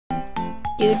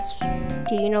dudes,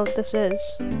 do you know what this is?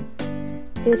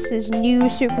 This is New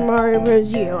Super Mario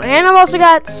Bros. U. And I've also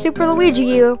got Super Luigi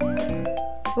U.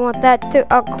 If you want that too.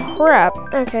 Oh, crap.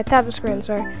 Okay, tap the screen,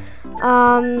 sorry.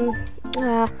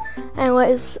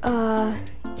 Anyways, I'm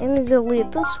gonna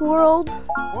delete this world.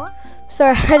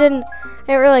 Sorry, I didn't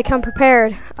really come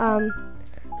prepared.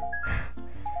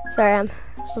 Sorry,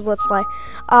 this is Let's Play.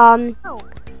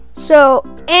 So,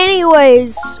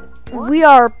 anyways, we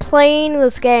are playing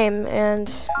this game,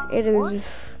 and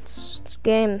this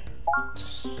game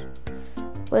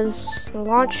was the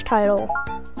launch title.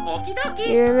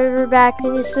 You remember back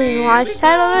when this was the launch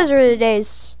title? Those were the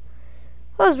days.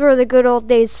 Those were the good old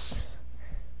days.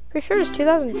 Pretty sure it was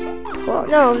 2012.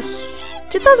 No, it was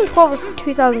 2012 or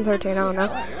 2013. I don't know.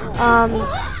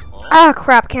 Ah,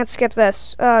 crap! Can't skip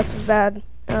this. Oh, this is bad.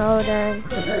 Oh, dang.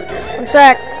 One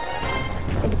sec.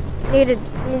 Need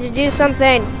to do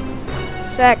something.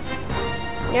 Sec.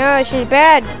 No, this is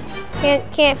bad.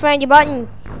 Can't find your button.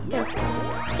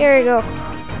 Here we go.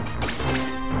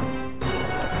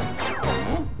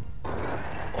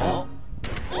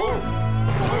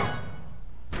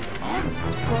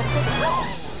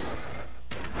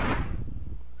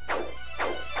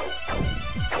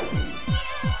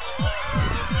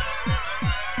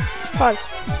 Pause.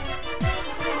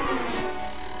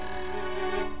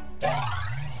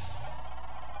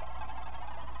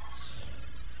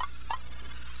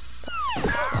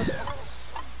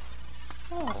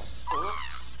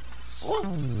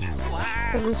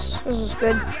 This is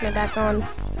good. Get back on.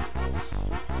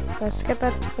 Let's skip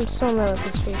that. I'm still in the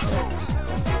feature.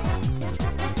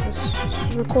 This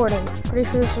is recording. Pretty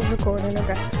sure this is recording.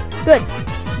 Okay. Good.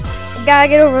 Gotta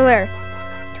get over there.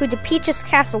 To the Peach's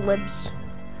Castle Libs.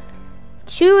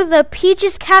 To the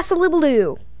Peach's Castle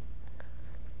Libbaloo.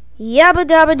 Yabba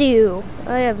dabba doo.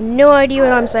 I have no idea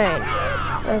what I'm saying.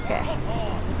 Okay.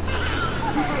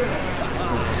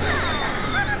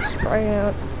 Spray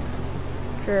out.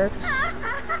 Jerk.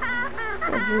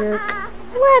 A jerk.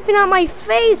 Laughing at my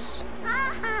face.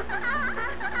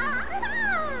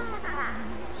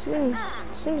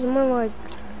 Seems more like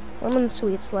Lemon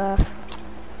Sweet's laugh.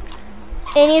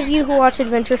 Any of you who watch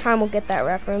Adventure Time will get that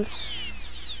reference.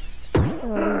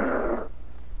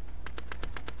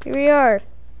 Here we are.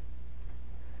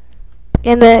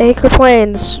 In the Acre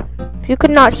Plains. If you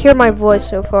could not hear my voice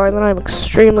so far, then I'm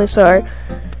extremely sorry.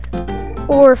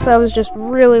 Or if that was just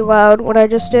really loud, what I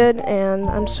just did, and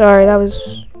I'm sorry, that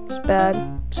was bad.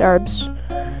 Sarbs.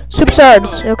 Soup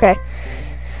Sarbs, okay.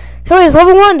 Anyways,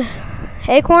 level 1.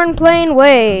 Acorn Plain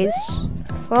Ways.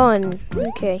 Fun.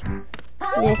 Okay.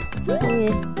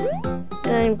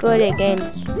 I'm good at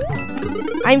games.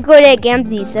 I'm good at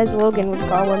gamesies, as Logan would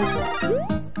call them.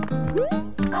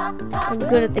 I'm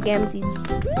good at the gamesies.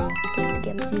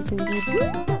 Gamesies indeed.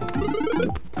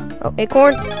 Oh,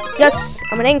 acorn? Yes!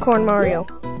 I'm an acorn Mario.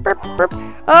 Burp, burp.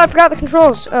 Oh, I forgot the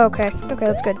controls. Oh, okay. Okay,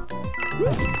 that's good.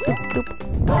 Doop,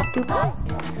 doop,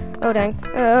 doop. Oh, dang.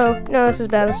 Oh, no, this is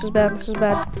bad. This is bad. This is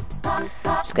bad.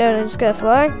 Just gotta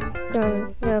fly.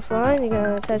 You gotta fly. You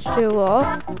gotta attach to a wall.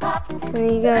 And then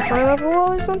you gotta climb up a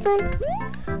wall or something.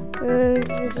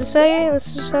 This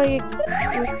is how you.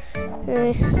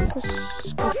 This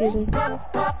is confusing.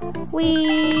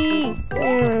 Whee!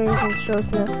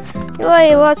 You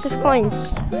like lots of coins.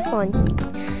 Fun.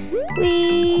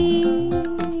 Whee!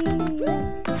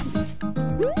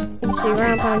 Let's see,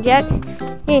 round pound jack.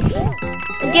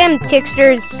 Damn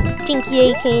tricksters think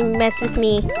they can mess with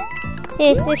me.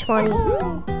 It's funny.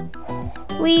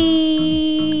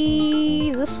 Whee!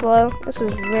 Is this slow? This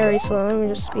is very slow. Let me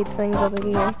just speed things up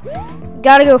again.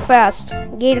 Gotta go fast.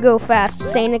 Gotta go fast.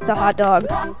 Say Nick the hot dog.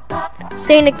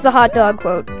 Say Nick the hot dog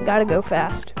quote. Gotta go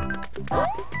fast.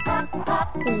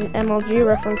 There's an MLG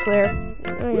reference there. I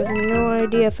have no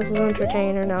idea if this is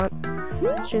entertaining or not.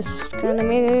 It's just kind of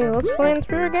me. Let's play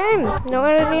through a game. No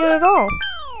editing at all.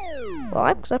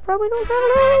 Why? Because I probably don't have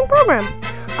an editing program.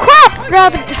 Crap!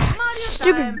 Grab it.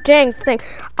 Stupid dang thing.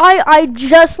 I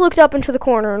just looked up into the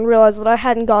corner and realized that I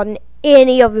hadn't gotten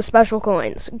any of the special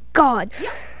coins. God.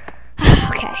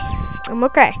 Okay. I'm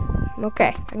okay. I'm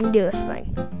okay. I can do this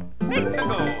thing.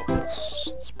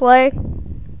 Let's play.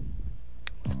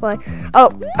 Let's play. Oh,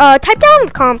 type down in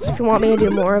the comments if you want me to do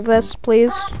more of this,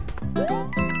 please.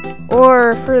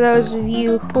 Or for those of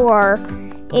you who are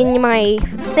in my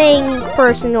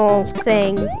personal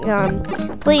thing,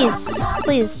 please,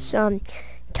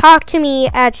 talk to me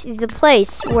at the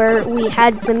place where we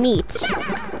had the meet.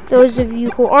 Those of you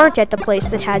who aren't at the place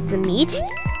that has the meet,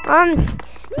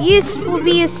 this will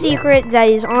be a secret that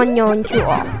is unknown to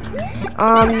all.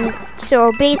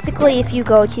 So basically, if you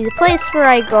go to the place where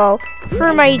I go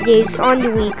for my days on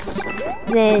the weeks,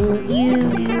 then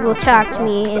you will talk to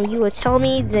me and you will tell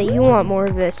me that you want more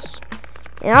of this.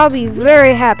 And I'll be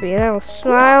very happy and I will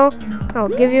smile. I'll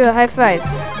give you a high five.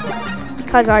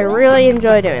 Because I really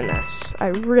enjoy doing this. I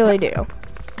really do.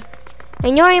 I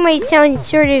know I might sound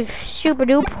sort of super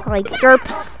dupe like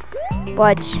derps,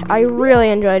 but I really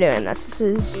enjoy doing this. This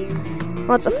is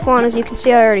lots of fun. As you can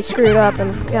see, I already screwed up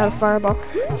and got a fireball.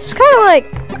 It's kind of like,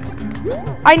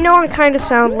 I know I kind of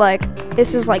sound like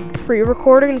this is like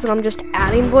pre-recording, so I'm just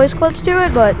adding voice clips to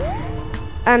it, but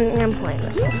I'm playing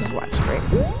this. This is live stream.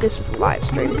 This is live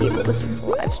stream, people. This is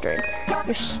live stream.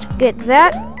 Just get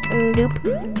that and doop,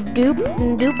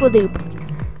 and doop-a-doop.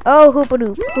 Oh,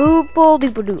 hoop-a-doop,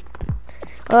 hoop-a-doop-a-doop.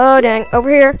 Oh, dang. Over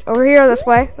here, this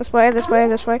way.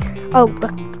 Oh,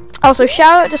 also,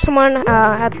 shout out to someone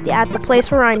at the place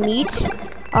where I meet.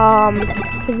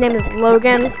 His name is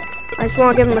Logan. I just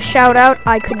want to give him a shout out.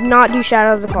 I could not do shout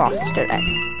out of the Colossus today.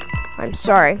 I'm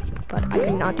sorry, but I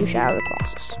could not do shout out of the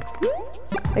Colossus.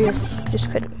 I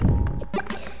just couldn't.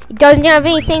 It doesn't have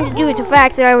anything to do with the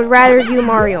fact that I would rather do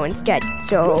Mario instead.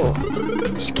 So,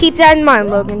 just keep that in mind,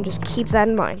 Logan. Just keep that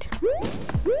in mind.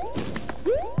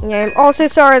 And I'm also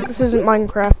sorry that this isn't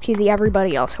Minecraft to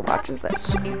everybody else who watches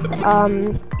this.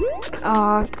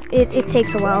 It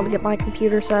takes a while to get my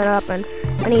computer set up, and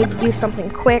I need to do something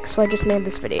quick, so I just made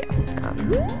this video.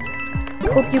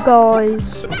 Hope you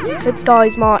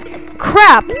guys might.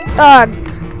 Crap!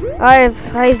 I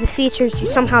have the feature to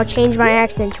somehow change my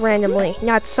accent randomly.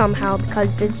 Not somehow,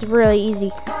 because it's really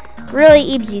easy. Really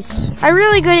easies. I'm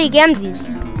really good at gamesies.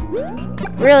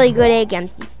 Really good at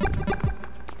gamesies.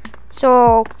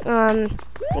 So,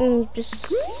 just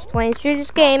playing through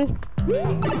this game.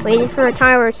 Waiting for a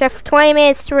timer set for 20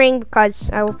 minutes to ring, because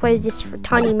I will play this for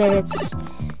 20 minutes.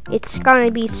 It's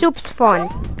gonna be soups fun.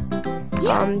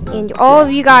 And all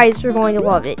of you guys are going to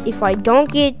love it. If I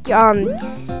don't get done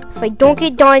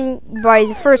by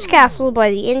the first castle by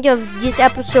the end of this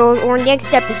episode or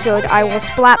next episode, I will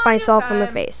splat myself in the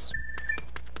face.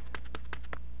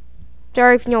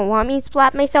 Sorry if you don't want me to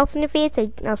splat myself in the face,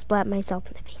 I'll splat myself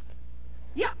in the face.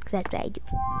 Yeah. Because that's what I do.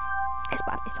 I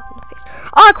splat myself in the face.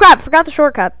 Oh crap, forgot the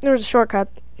shortcut. There was a shortcut.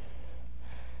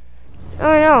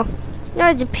 Oh no. No,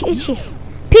 it's a Peachy.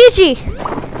 Peachy!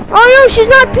 Oh no, she's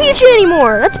not Peachy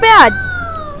anymore! That's bad.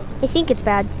 I think it's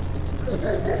bad.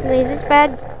 Is this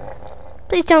bad?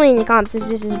 Please tell me in the comments if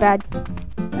this is bad.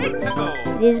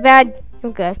 It is bad?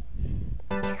 Okay.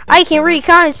 I can read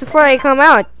comments before they come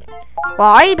out.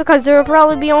 Why? Because there will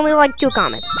probably be only like 2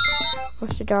 comments. Oh,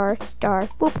 star, boop,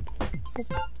 boop,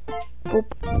 boop,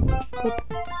 boop,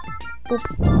 boop,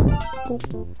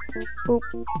 boop, boop,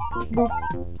 boop,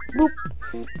 boop,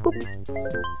 boop.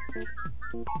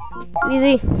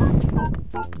 Easy.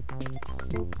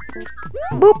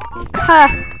 Boop. Ha.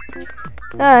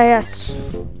 Ah, yes.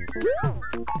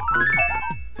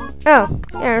 Oh,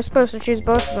 yeah, we're supposed to choose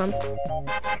both of them.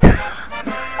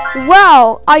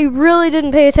 Wow, I really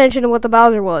didn't pay attention to what the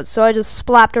Bowser was, so I just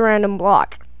splapped a random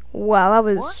block. Wow, that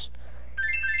was...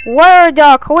 What are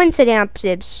the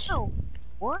coincidences?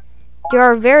 There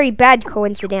are very bad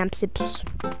coincidences.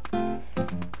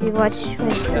 Why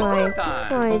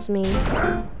is me?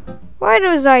 Why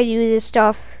does I do this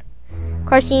stuff?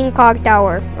 Crushing Cog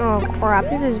Tower. Oh crap,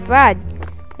 this is bad.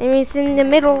 I mean, it's in the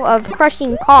middle of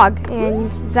crushing Cog,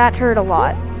 and that hurt a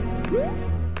lot.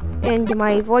 And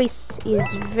my voice is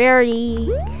very...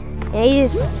 I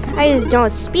just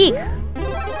don't speak.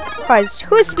 Cause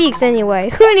who speaks anyway?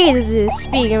 Who needs to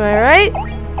speak, am I right?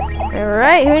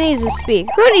 Alright, who needs to speak?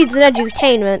 Who needs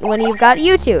edutainment when you've got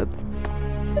YouTube?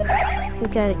 You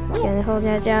gotta hold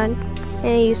that down.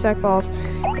 Hey, you suck balls.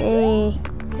 Hey,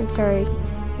 I'm sorry. It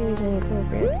was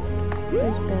inappropriate. It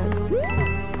was bad.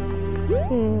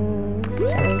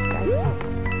 Sorry, guys.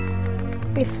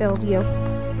 We failed you.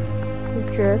 You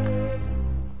jerk.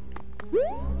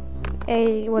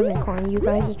 I wasn't calling you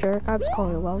guys a jerk. I was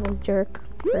calling a level jerk.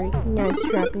 Very nice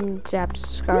dropping zap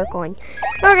scar coin.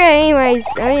 Okay, anyways,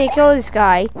 I need to kill this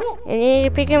guy. And I need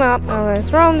to pick him up. I'm gonna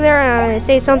throw him there and I'm gonna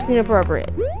say something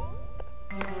appropriate.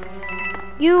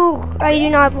 You, I do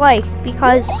not like,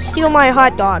 because steal my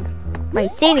hot dog. My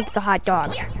Sonic the hot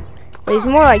dog. But it's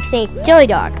more like Sonic chili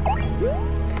dog.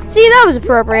 See, that was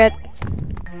appropriate.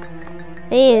 I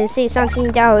need to say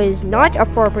something that is not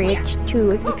appropriate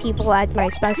to the people at my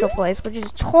special place, which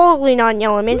is totally not in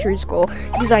elementary school,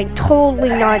 because I'm totally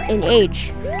not in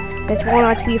age. That's will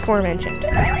not be aforementioned.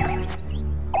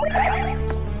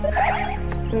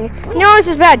 No, this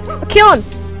is bad. I'll kill him.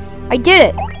 I did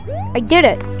it. I did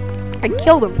it. I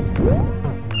killed him.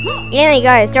 And then I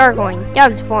got a star coin. That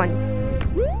was fun.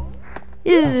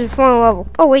 This is a fun level.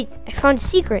 Oh wait, I found a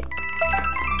secret.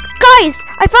 Guys,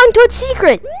 I found Toad's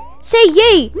secret. Say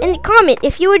yay in the comment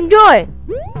if you enjoy.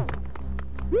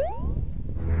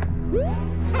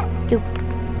 Doop.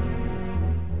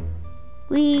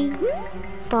 We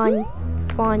fun.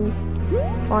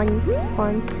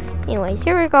 Anyways,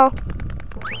 here we go.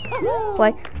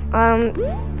 Play.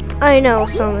 I know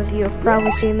some of you have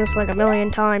probably seen this like a million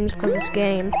times because this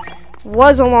game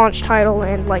was a launch title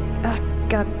and like,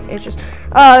 God, it's just,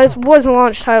 this was a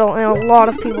launch title and a lot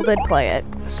of people did play it.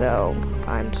 So,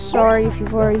 I'm sorry if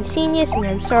you've already seen this, and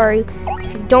I'm sorry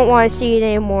if you don't want to see it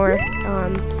anymore.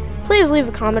 Please leave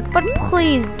a comment, but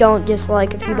please don't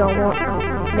dislike if you don't want.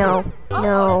 No.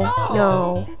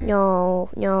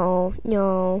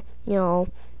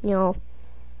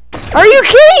 Are you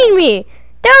kidding me?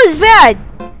 That was bad.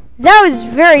 That was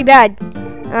very bad.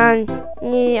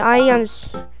 Yeah,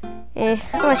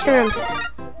 mushroom.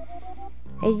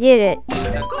 I did it.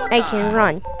 I can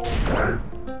run.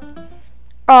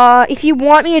 If you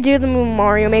want me to do the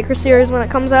Mario Maker series when it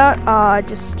comes out,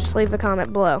 just leave a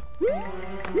comment below.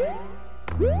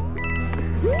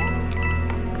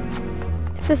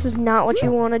 If this is not what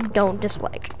you wanted, don't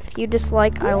dislike. If you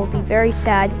dislike, I will be very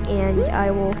sad, and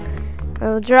I will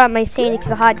drop my Sonic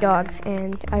the hot dog,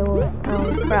 and I will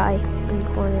cry in the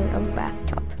corner of the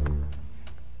bathtub.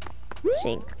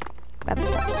 Sink. Bathtub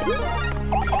sink.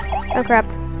 Oh crap.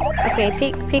 Okay,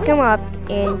 pick him up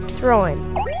and throw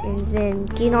him. And then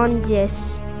get on this.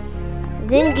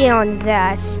 Then get on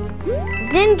that.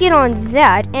 Then get on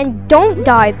that. And don't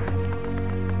die.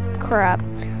 Crap.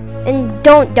 And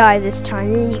don't die this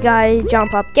time. Then you gotta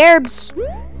jump up there's.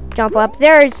 Jump up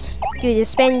there's. Do the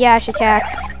spin dash attack.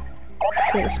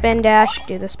 Do the spin dash.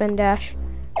 Do the spin dash.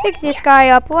 Pick this guy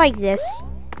up like this.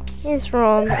 And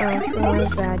throw him. Oh,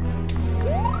 that's bad.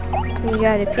 You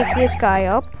gotta pick this guy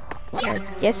up.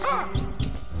 Like this.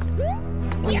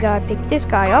 You gotta pick this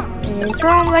guy up and then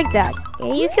throw him like that.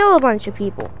 And you kill a bunch of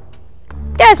people.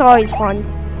 That's always fun.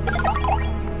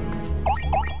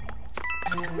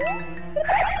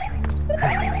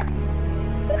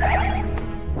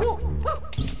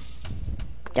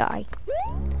 Die.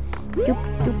 Doop,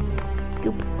 doop,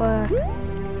 doop.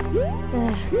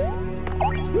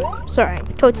 Sorry,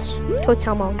 Toad's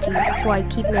terminology. That's why I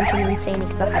keep mentioning Sonic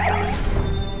the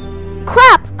Hedgehog.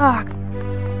 Crap! I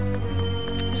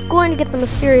was going to get the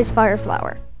mysterious fire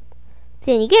flower.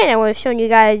 Then again, I would have shown you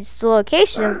guys the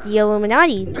location of the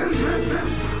Illuminati.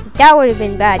 That would have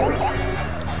been bad.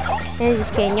 And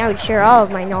just kidding, I would share all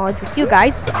of my knowledge with you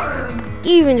guys.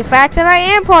 Even the fact that I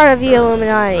am part of the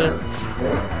Illuminati.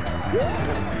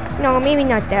 No, maybe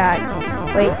not that.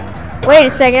 Wait a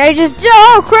second,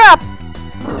 oh crap!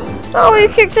 Oh, we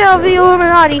kicked out of the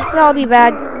Illuminati. That'll be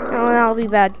bad. Oh, that'll be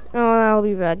bad. Oh, that'll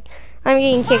be bad. I'm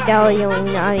getting kicked out of the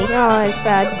Illuminati. Oh, that's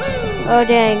bad. Oh,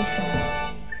 dang.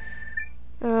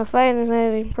 If I had an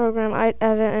editing program, I'd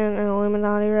edit in an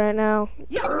Illuminati right now.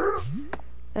 It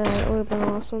would have been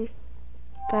awesome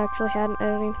if I actually had an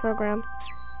editing program.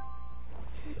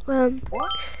 Wait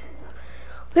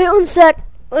 1 sec.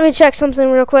 Let me check something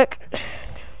real quick.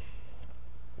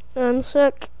 1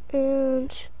 sec,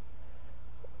 and...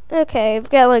 Okay, I've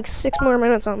got like 6 more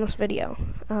minutes on this video.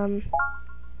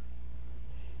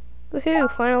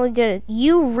 Woohoo, finally did it.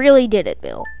 You really did it,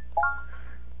 Bill.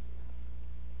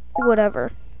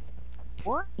 Whatever.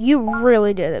 What? You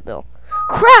really did it, Bill.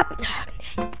 Crap!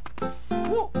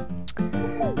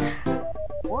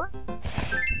 What?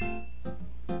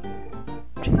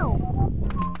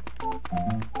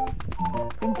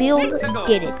 Bill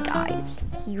did it, guys.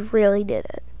 He really did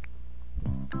it.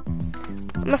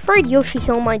 I'm afraid Yoshi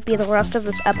Hill might be the rest of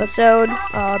this episode,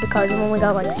 because I've only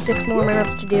got like 6 more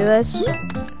minutes to do this.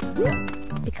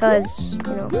 Because,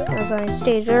 you know, as I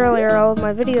stated earlier, all of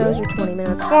my videos are 20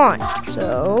 minutes long.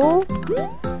 So,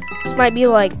 this might be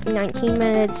like 19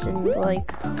 minutes and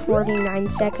like 49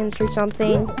 seconds or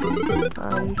something.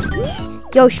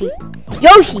 Yoshi!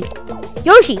 Yoshi!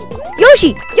 Yoshi!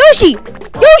 Yoshi! Yoshi!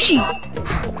 Yoshi!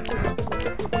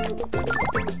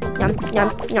 Yum, yum,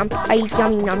 yum. I eat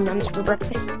yummy num-nums for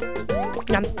breakfast.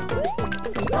 Yum.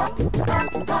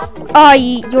 I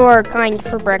eat your kind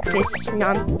for breakfast.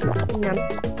 Num, num, num.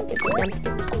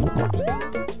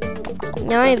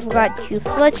 Now I've got to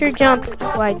flutter jump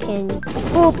so I can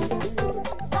boop.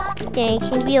 Then it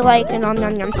can be like a nom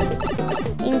nom nom.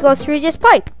 And go through this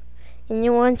pipe. And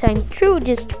then once I'm through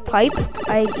this pipe,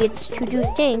 I get to do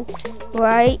thing where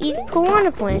I eat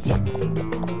piranha plants.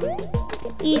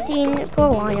 Eating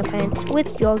piranha plants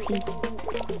with Yoshi.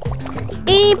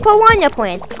 Eating piranha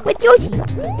plants with Yoshi.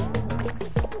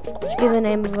 Should be the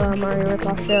name of Mario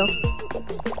Ripoff show.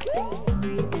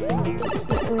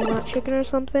 Not chicken or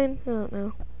something? I don't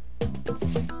know.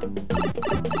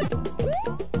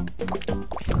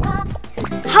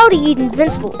 How to eat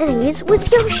invincible enemies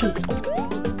with Yoshi.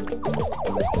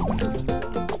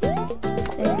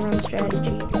 Run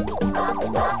strategy.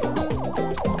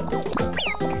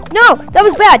 No, that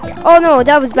was bad. Oh no,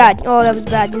 that was bad. Oh, that was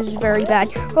bad. This is very bad.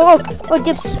 Oh,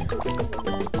 dips.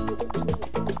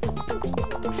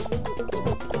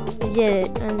 I did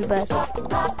it. I'm the best.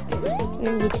 And I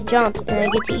get to jump, and I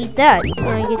get to eat that, and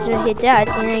I get to hit that,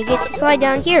 and I get to slide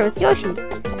down here with Yoshi.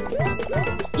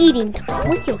 Eating time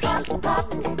with Yoshi.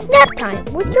 Nap time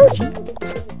with Yoshi.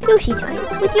 Yoshi time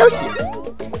with Yoshi.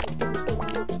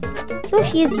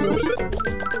 Yoshi is Yoshi.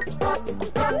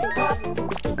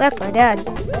 That's my dad.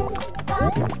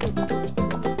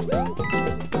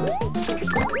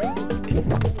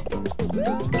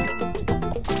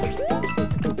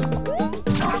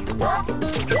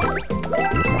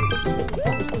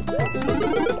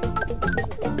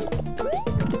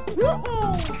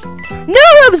 No,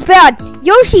 that was bad!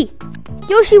 Yoshi!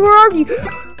 Yoshi, where are you?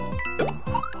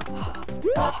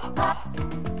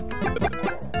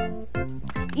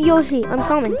 Yoshi, I'm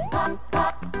coming.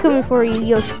 Coming for you,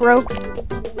 Yoshi, bro.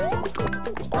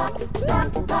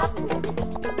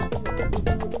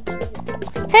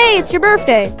 Hey, it's your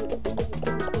birthday!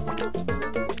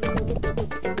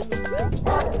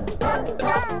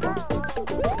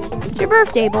 It's your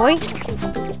birthday, boy.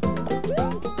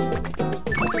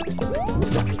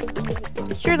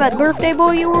 Sure, that birthday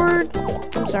boy you were?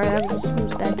 I'm sorry, that was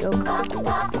a bad joke.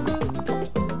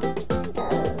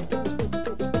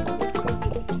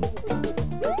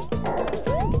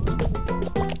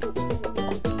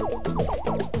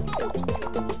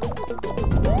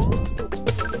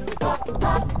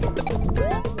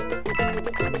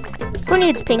 Who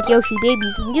needs pink Yoshi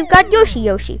babies when you've got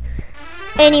Yoshi?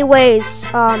 Anyways,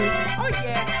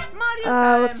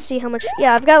 let's see how much.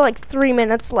 Yeah, I've got like 3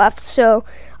 minutes left, so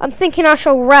I'm thinking I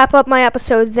shall wrap up my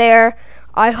episode there.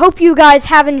 I hope you guys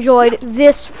have enjoyed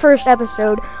this first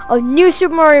episode of New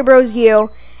Super Mario Bros. U,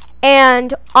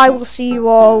 and I will see you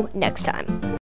all next time.